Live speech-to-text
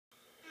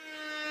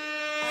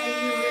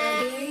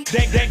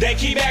They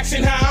keep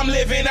asking how I'm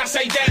living, I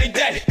say daddy,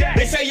 daddy.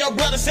 They say your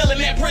brother selling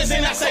that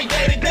prison, I say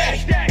daddy,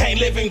 daddy. Ain't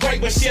living great,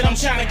 but shit, I'm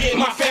trying to get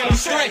my family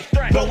straight.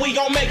 But we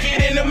gon' make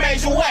it in a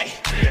major way.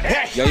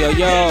 Hey.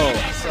 Yo.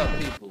 What's up,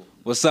 people?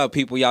 What's up,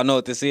 people? Y'all know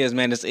what this is,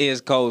 man. This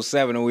is Code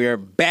 7, and we are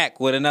back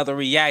with another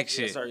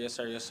reaction. Yes,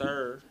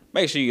 sir.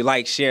 Make sure you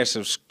like, share,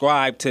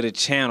 subscribe to the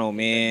channel,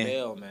 man. Hit the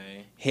bell,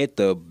 man. Hit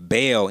the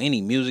bell.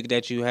 Any music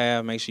that you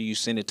have, make sure you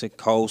send it to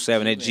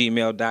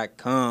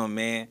code7@gmail.com,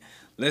 man.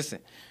 Listen,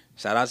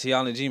 shout out to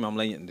y'all in the Gmail. I'm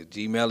letting you, the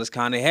Gmail is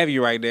kind of heavy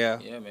right there.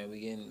 Yeah, man, we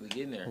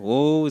getting there.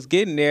 Whoa, it's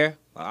getting there.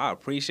 I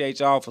appreciate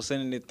y'all for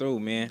sending it through,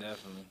 man.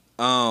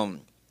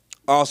 Definitely.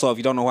 Also, if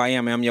you don't know who I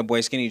am, I'm your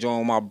boy Skinny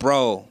Joe, my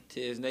bro.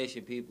 Tiz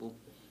Nation, people.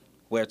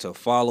 Where to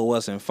follow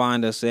us and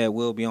find us at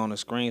will be on the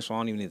screen, so I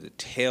don't even need to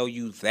tell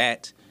you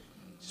that.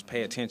 Just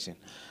pay attention.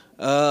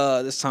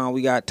 This time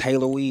we got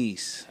Taylor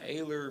Weeze.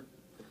 Taylor.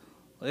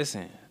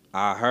 Listen,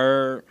 I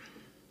heard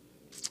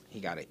he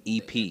got an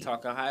EP. They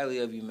talking highly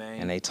of you,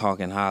 man. And they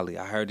talking highly.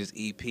 I heard this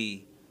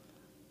EP.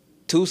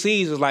 2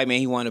 C's was like, man,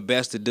 he one of the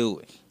best to do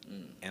it.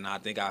 And I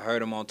think I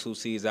heard him on 2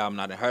 C's album.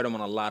 I heard him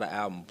on a lot of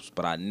albums,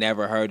 but I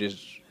never heard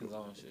his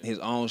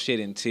own shit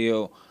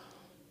until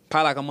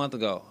probably like a month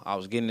ago. I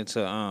was getting into,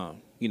 finna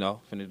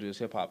do this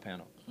hip-hop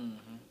panel.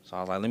 So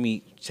I was like, let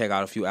me check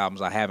out a few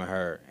albums I haven't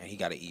heard. And he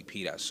got an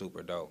EP that's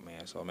super dope,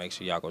 man. So make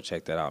sure y'all go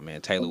check that out, man.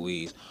 Taylor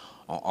Weeze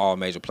on all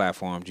major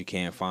platforms. You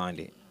can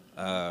find it.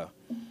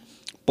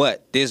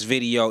 But this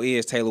video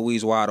is Taylor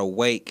Weeze Wide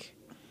Awake.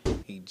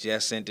 He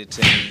just sent it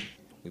to me.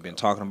 We've been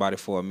talking about it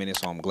for a minute,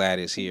 so I'm glad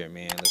it's here,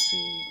 man. Let's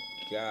see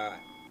what we got.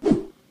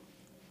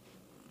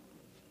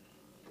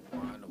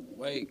 Wide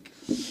Awake.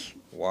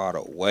 Wide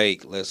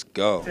Awake. Let's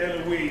go.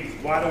 Taylor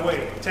Weeze, Wide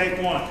Awake. Take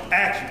 1.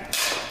 Action.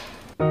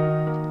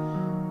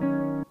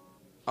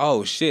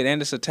 Oh, shit.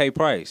 And it's a Tay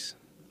Price.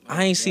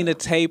 I ain't seen a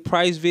Tay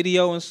Price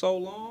video in so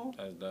long.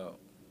 That's dope.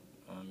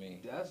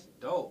 That's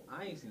dope.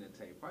 I ain't seen a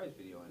Tay Price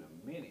video in a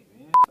minute,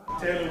 man.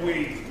 Taylor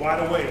Weeze,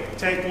 Wide Awake.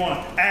 Take 1.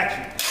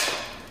 Action.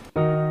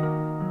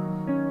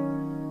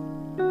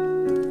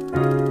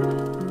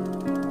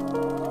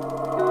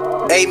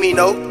 Hey,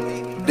 Mino,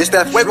 this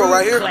that fuego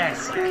right here.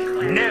 Classic.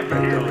 Never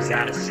goes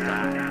out of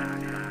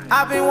style.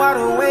 I've been wide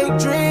awake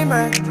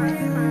dreaming.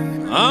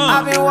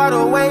 I've been wide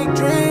awake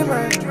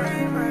dreaming.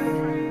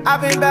 I've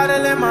been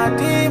battling my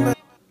demons.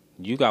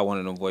 You got one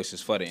of them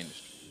voices for the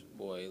industry.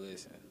 Boy,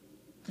 listen.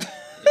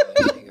 That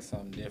nigga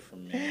something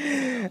different,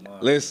 man.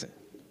 Listen,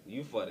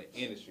 you for the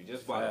industry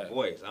just by the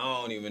voice.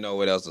 I don't even know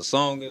what else the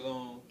song is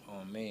on.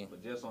 On me.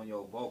 But just on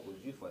your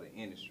vocals, you for the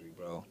industry,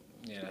 bro.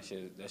 Yeah, that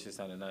shit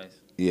sounded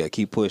nice. Yeah,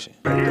 keep pushing.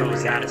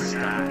 Goes out of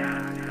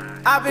style.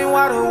 I've been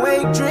wide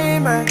awake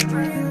dreaming.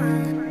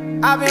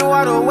 I've been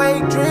wide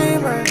awake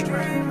dreaming.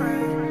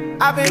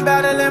 I've been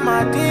battling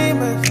my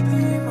demons.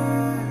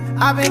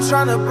 I've been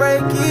trying to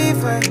break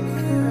even.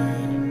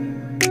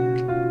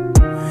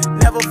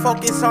 Never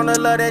focus on the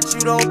love that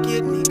you don't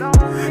get, nigga.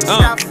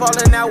 Stop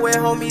falling out with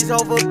homies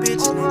over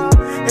bitch,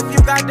 nigga. If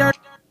you got dirt.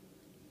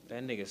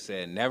 That nigga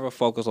said, never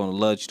focus on the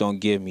love you don't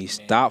give me.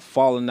 Stop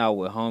falling out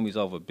with homies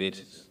over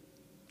bitches.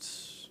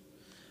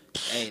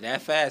 Hey,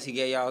 that fast he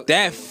gave y'all.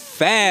 That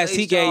fast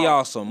he gave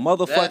y'all some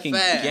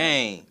motherfucking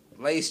game.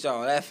 Laced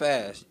y'all that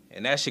fast.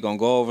 And that shit gonna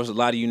go over a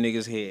lot of you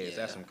niggas' heads. Yeah.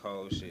 That's some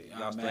cold shit.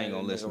 Y'all still mad ain't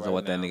gonna at listen nigga to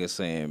what right that now. nigga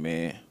saying,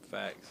 man.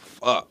 Facts.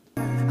 Fuck.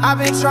 I've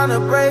been trying to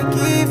break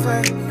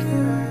even.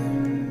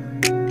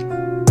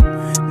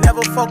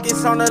 Never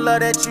focus on the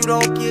love that you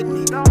don't get,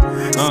 nigga.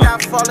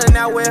 Stop falling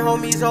out with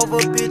homies over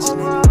bitch,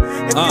 nigga.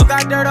 If you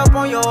got dirt up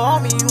on your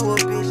homie, you a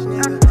bitch,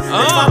 nigga. If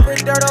I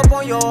put dirt up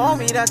on your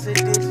homie, that's a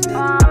ditch,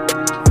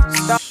 nigga.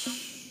 Stop.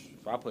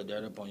 If I put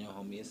dirt up on your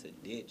homie, it's a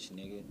ditch,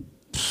 nigga.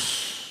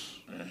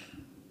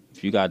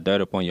 If you got dirt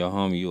up on your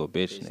homie, you a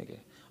bitch, nigga.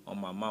 On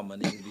my mama,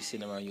 niggas be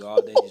sitting around you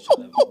all day just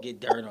trying to get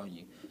dirt on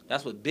you.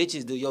 That's what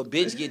bitches do. Your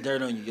bitch get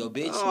dirt on you. Your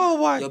bitch,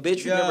 your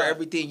bitch remember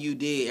everything you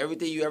did.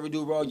 Everything you ever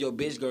do wrong, your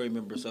bitch gonna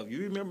remember. So if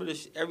you remember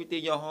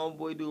everything your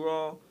homeboy do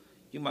wrong,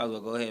 you might as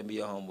well go ahead and be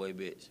your homeboy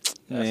bitch.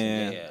 That's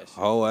Man, some gay ass.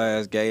 whole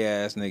ass, gay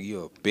ass nigga,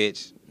 you a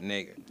bitch,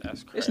 nigga.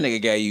 That's crazy. This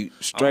nigga gave you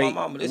straight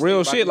mama, this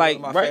real nigga shit, like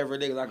my right. favorite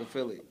niggas. I can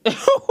feel it.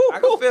 I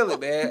can feel it,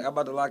 man. I'm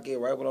about to lock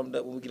in right when I'm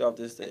done when we get off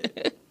this thing.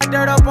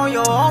 Dirt up on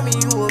your homie,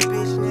 you a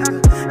bitch,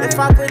 nigga. If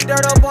I put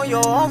dirt up on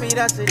your homie,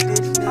 that's a ditch,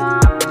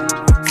 nigga.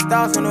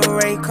 Stars on the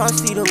ray, come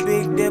see the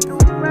big dipper.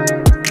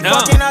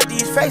 Fucking out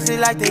these faces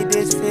like they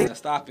disfigured. Yeah,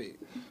 stop it.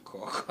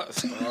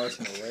 Stars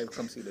in the ray,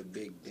 come see the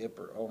Big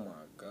Dipper. Oh my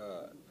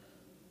God.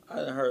 I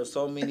done heard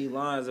so many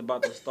lines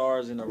about the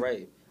stars in the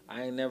rave.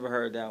 I ain't never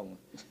heard that one.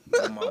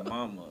 But my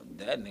mama,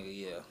 that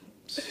nigga, yeah.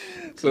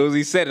 As soon as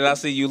he said it, I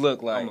see you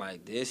look like. I'm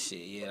like, this shit,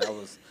 yeah, that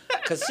was.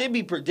 Cause shit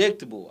be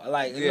predictable.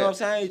 Like, you know what I'm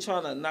saying? I ain't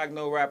trying to knock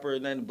no rapper or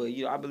nothing, but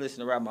you know, I've been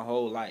listening to rap my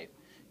whole life.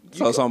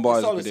 So some bars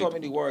it's only predictable. so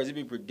many words, it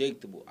be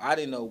predictable. I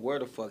didn't know where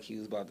the fuck he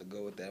was about to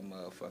go with that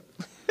motherfucker.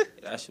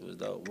 That shit was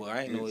dope. Well,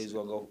 I didn't know he was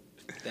gonna go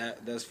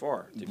That's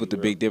far. With the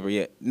Big Dipper,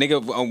 yeah.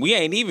 Nigga, we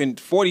ain't even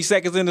 40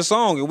 seconds in the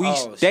song, and we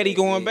steady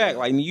going back.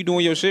 Like, you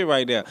doing your shit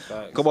right there.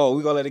 Facts. Come on,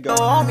 we gonna let it go.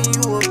 Homie,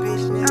 you a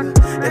bitch, nigga.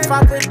 If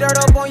I put dirt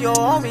up on your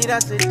homie,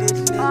 that's a ditch,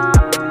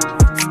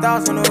 nigga.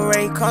 Stars on the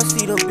ray, come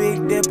see the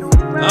Big Dipper.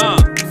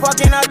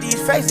 Fucking up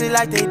these faces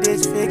like they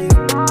disfigured.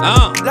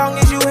 Long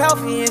as you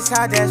healthy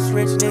inside, that's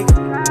rich,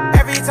 nigga.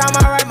 Every time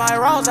I write my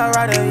wrongs, I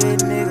write a hit,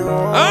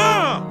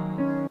 nigga.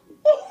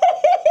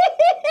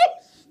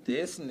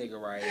 This nigga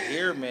right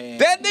here, man.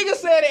 That nigga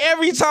said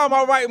every time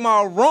I write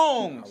my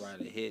wrongs. I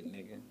write a hit,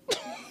 nigga.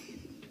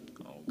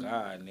 Oh,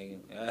 God,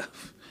 nigga.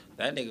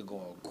 That nigga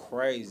going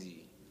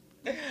crazy.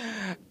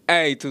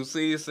 Hey,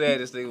 2C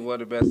said this nigga was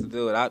the best to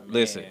do it.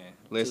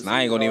 Listen,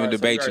 I ain't gonna even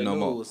debate you no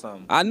more.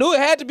 I knew it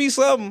had to be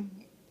something.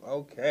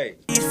 Okay.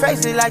 These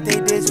faces like they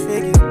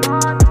disfigured.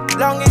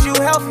 Long as you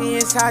healthy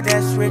inside,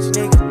 that's rich,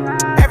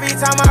 nigga. Every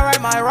time I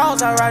write my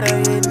wrongs, I write a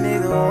hit,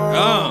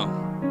 nigga.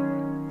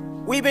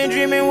 We been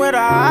dreaming with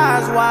our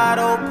eyes wide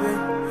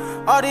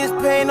open. All this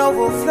pain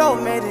overflow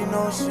made an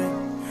ocean.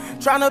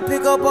 Tryna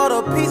pick up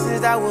all the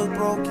pieces that was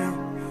broken.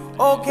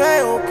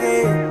 Okay.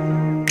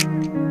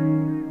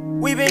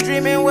 We been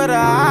dreaming with our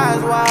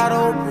eyes wide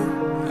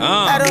open.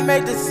 Had to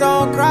make the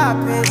song cry,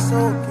 pain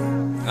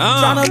soaking.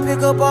 Tryna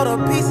pick up all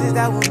the pieces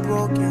that was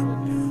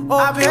broken.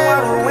 I've been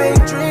wide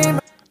awake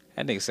dreaming.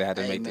 That nigga said I had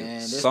to make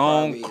the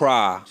song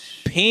cry,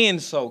 pen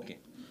soaking.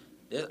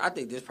 I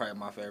think this is probably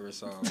my favorite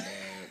song, man.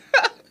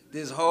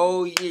 This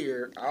whole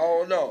year, I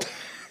don't know.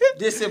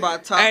 This is my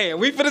top. Hey,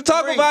 we finna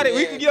talk about it.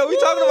 We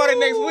talking about it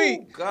next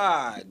week.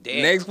 God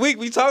damn. Next week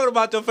we talking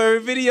about your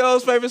favorite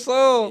videos, favorite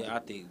songs. Yeah, I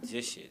think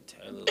this shit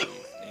terrible.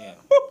 Damn.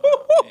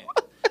 Oh, man.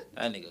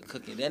 That nigga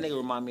cooking. That nigga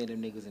remind me of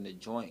them niggas in the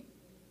joint.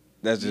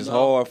 That's just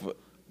hard for.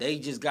 They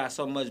just got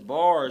so much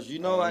bars, you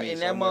know, and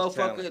that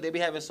motherfucker, they be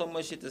having so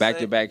much shit to say. Back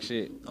to back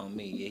shit. On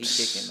me, yeah, he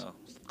kicking though.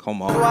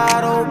 Come on.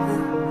 Wide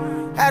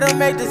open. Had to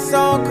make the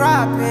song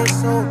cry, pain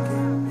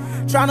soaking.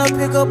 Tryna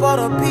pick up all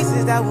the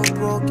pieces that was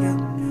broken.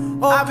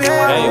 I've been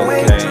wide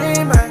awake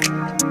dreaming.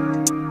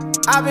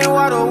 I've been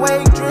wide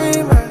awake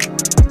dreaming.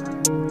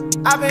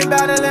 I've been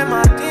battling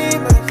my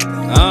demons.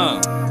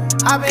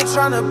 I've been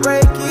tryna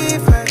break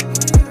even.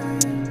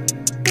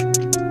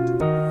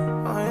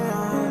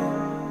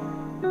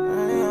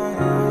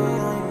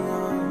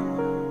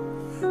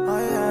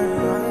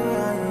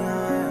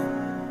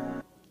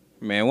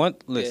 Man,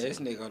 listen. Yeah, this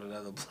nigga on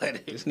another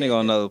planet. This nigga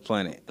on another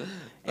planet.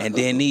 And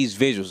then these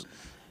visuals.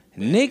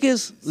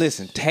 Niggas,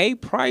 listen, Tay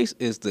Price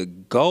is the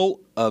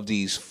GOAT of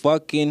these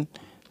fucking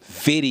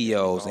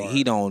videos, and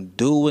he don't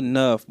do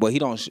enough. But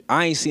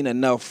I ain't seen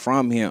enough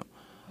from him.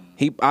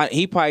 He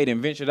probably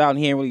done ventured out and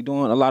he ain't really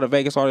doing a lot of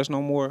Vegas artists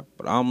no more.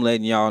 But I'm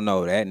letting y'all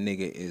know that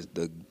nigga is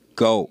the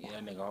GOAT. Yeah,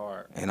 that nigga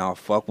hard. And I'll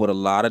fuck with a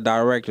lot of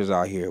directors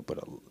out here, but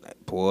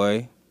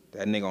boy,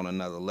 that nigga on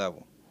another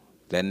level.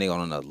 That nigga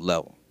on another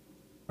level.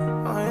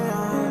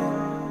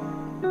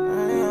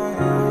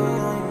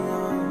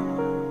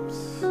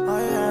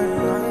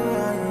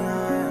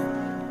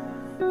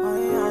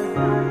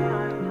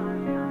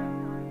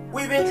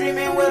 We've been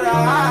dreaming with our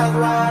eyes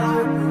wide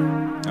open.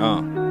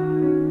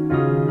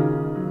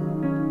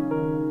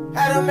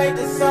 Had to make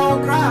the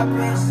song cry,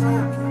 pain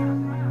soaking.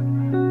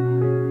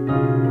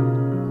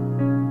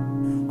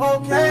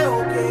 Okay.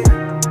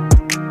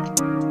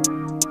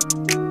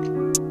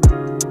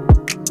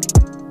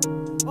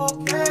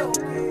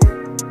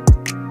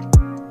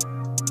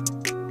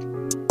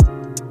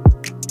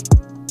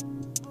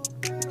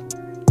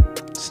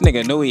 This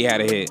nigga knew he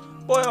had a hit.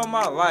 Boy, on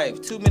my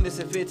life, 2 minutes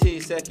and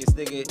 15 seconds,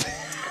 nigga.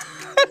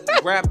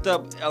 Wrapped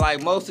up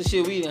like most of the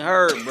shit we done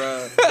heard,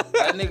 bro.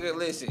 That nigga,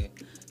 listen,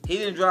 he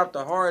done dropped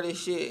the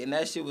hardest shit, and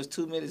that shit was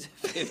 2 minutes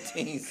and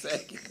 15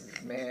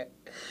 seconds, man.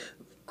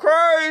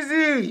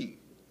 Crazy,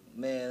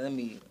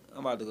 man.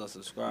 I'm about to go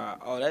subscribe.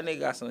 Oh, that nigga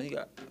got some. He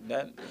got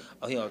that.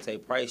 Oh, he don't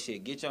take price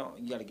shit. You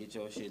gotta get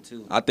your shit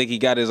too. I think he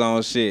got his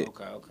own shit.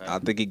 Okay. I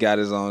think he got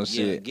his own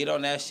shit. Get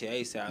on that shit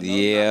ASAP.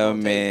 Yeah,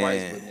 man.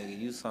 Price, but nigga,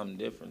 you something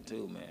different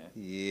too, man.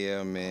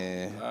 Yeah,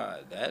 man.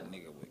 God, that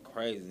nigga was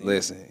crazy.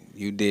 Listen,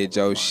 you did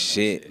your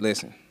shit.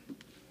 Listen.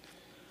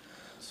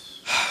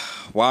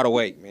 Wide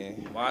awake,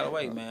 man. Wide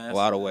awake, man.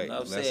 Wide awake.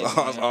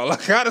 That's all I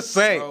gotta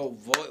say. Bro,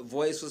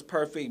 voice was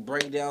perfect.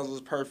 Breakdowns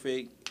was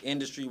perfect.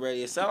 Industry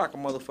ready. It sounded like a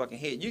motherfucking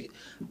hit. You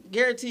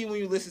guarantee when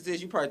you listen to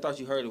this, you probably thought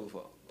you heard it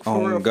before.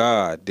 Oh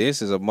God,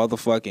 this is a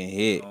motherfucking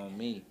hit. On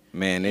me,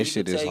 man. This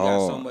shit is hard.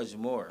 Got so much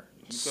more.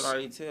 You could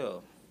already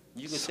tell.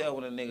 You could tell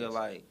when a nigga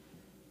like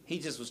he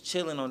just was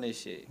chilling on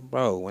this shit.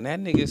 Bro, when that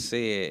nigga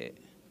said,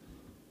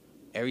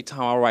 "Every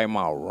time I write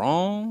my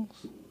wrongs,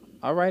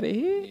 I write a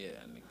hit." Yeah.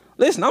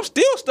 Listen, I'm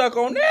still stuck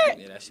on that.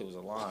 Yeah, that shit was a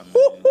lie, man.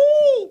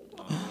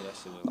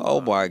 Oh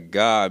my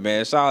God,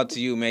 man. Shout out to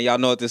you, man. Y'all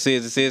know what this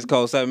is. This is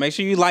Code 7. Make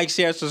sure you like,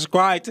 share,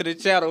 subscribe to the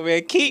channel,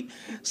 man. Keep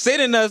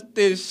sending us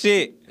this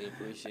shit.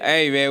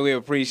 Hey, man, we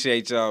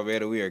appreciate y'all,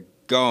 man. We are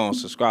gone.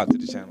 Subscribe to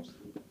the channel.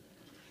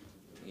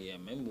 Yeah,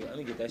 man. Let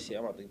me get that shit.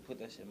 I'm about to put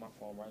that shit in my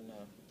phone right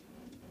now.